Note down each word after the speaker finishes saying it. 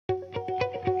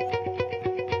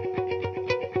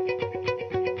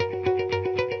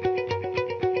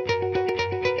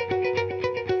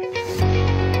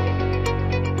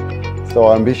So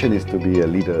our ambition is to be a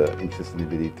leader in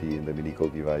sustainability in the medical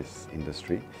device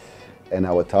industry. And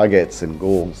our targets and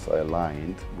goals are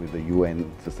aligned with the UN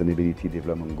Sustainability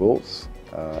Development Goals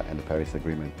and the Paris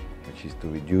Agreement, which is to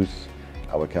reduce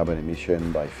our carbon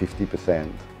emission by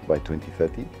 50% by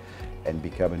 2030 and be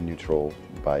carbon neutral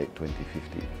by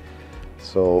 2050.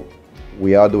 So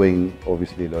we are doing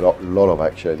obviously a lot of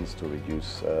actions to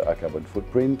reduce our carbon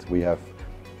footprint. We have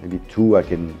maybe two I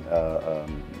can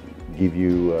give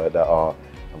you that are,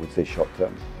 I would say, short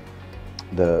term.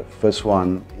 The first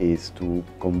one is to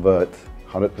convert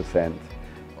 100%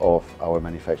 of our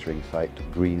manufacturing site to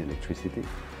green electricity.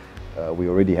 We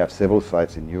already have several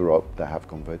sites in Europe that have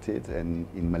converted, and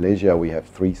in Malaysia we have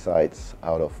 3 sites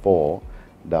out of 4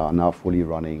 that are now fully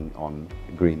running on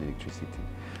green electricity.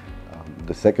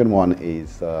 The second one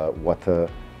is water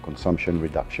consumption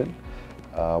reduction.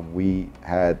 We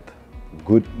had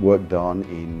good work done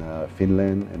in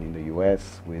Finland and in the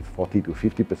US with 40 to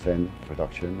 50%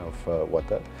 reduction of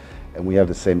water, and we have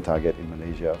the same target in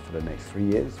Malaysia for the next 3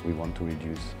 years. We want to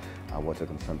reduce our water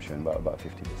consumption by about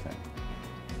 50%.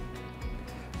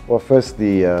 Well, first,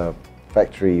 the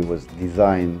factory was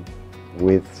designed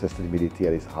with sustainability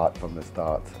at its heart from the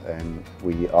start, and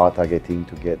we are targeting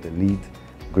to get the LEED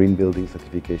Green Building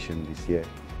certification this year,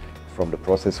 from the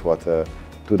processed water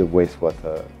to the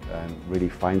wastewater, and really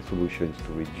find solutions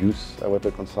to reduce our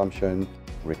water consumption,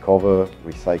 recover,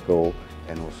 recycle,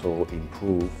 and also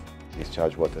improve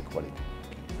discharge water quality.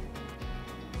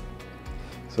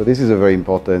 So this is a very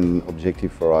important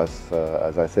objective for us.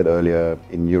 As I said earlier,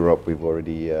 in Europe we've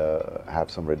already have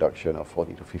some reduction of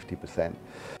 40 to 50%.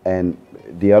 And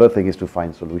the other thing is to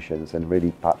find solutions and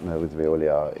really partner with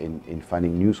Veolia in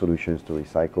finding new solutions to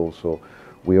recycle. So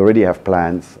we already have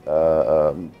plans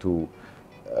to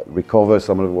recover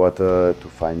some of the water, to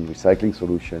find recycling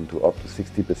solution to up to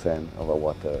 60% of our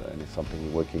water, and it's something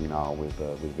we're working now with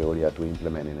Veolia to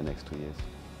implement in the next 2 years.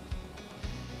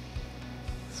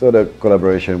 So the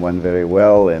collaboration went very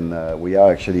well, and we are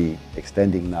actually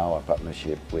extending now our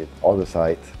partnership with other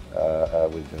sites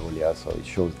with Veolia, so it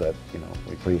shows that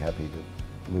we're pretty happy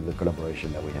with the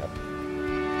collaboration that we have.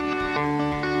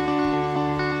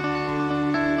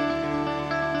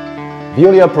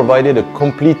 Veolia provided a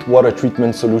complete water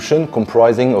treatment solution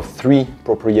comprising of 3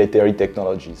 proprietary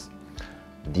technologies: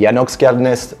 the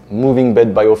Anox-Calnest moving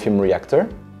bed biofilm reactor,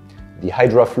 the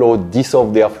HydraFlow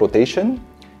dissolved air flotation,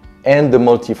 and the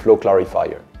multi-flow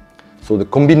clarifier. So the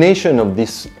combination of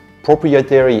this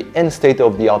proprietary and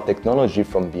state-of-the-art technology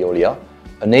from Veolia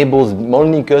enables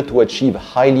Mölnlycke to achieve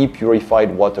highly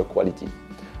purified water quality,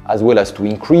 as well as to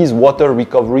increase water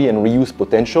recovery and reuse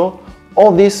potential, all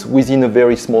this within a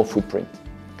very small footprint.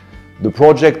 The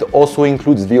project also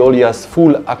includes Veolia's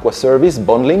full aqua service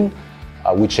bundling,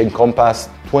 which encompasses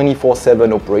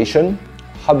 24/7 operation,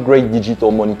 upgrade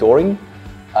digital monitoring,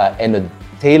 and a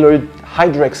tailored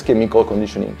Hydrex chemical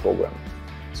conditioning program.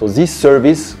 So this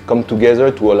service comes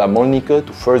together to allow Mölnlycke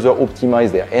to further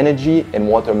optimize their energy and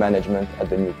water management at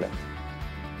the new plant.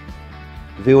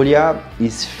 Veolia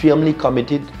is firmly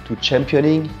committed to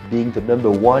championing being the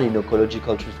 #1 in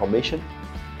ecological transformation,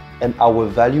 and our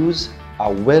values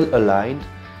are well aligned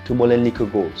to Mölnlycke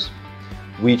goals,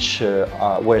 which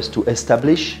was to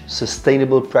establish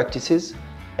sustainable practices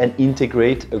and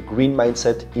integrate a green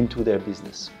mindset into their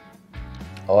business.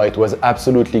 Oh, it was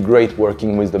absolutely great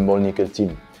working with the Mölnlycke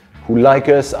team, who, like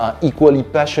us, are equally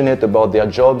passionate about their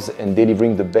jobs and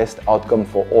delivering the best outcome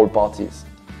for all parties.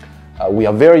 We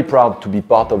are very proud to be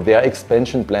part of their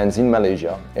expansion plans in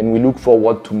Malaysia, and we look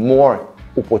forward to more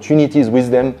opportunities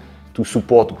with them to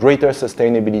support greater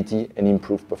sustainability and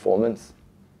improve performance.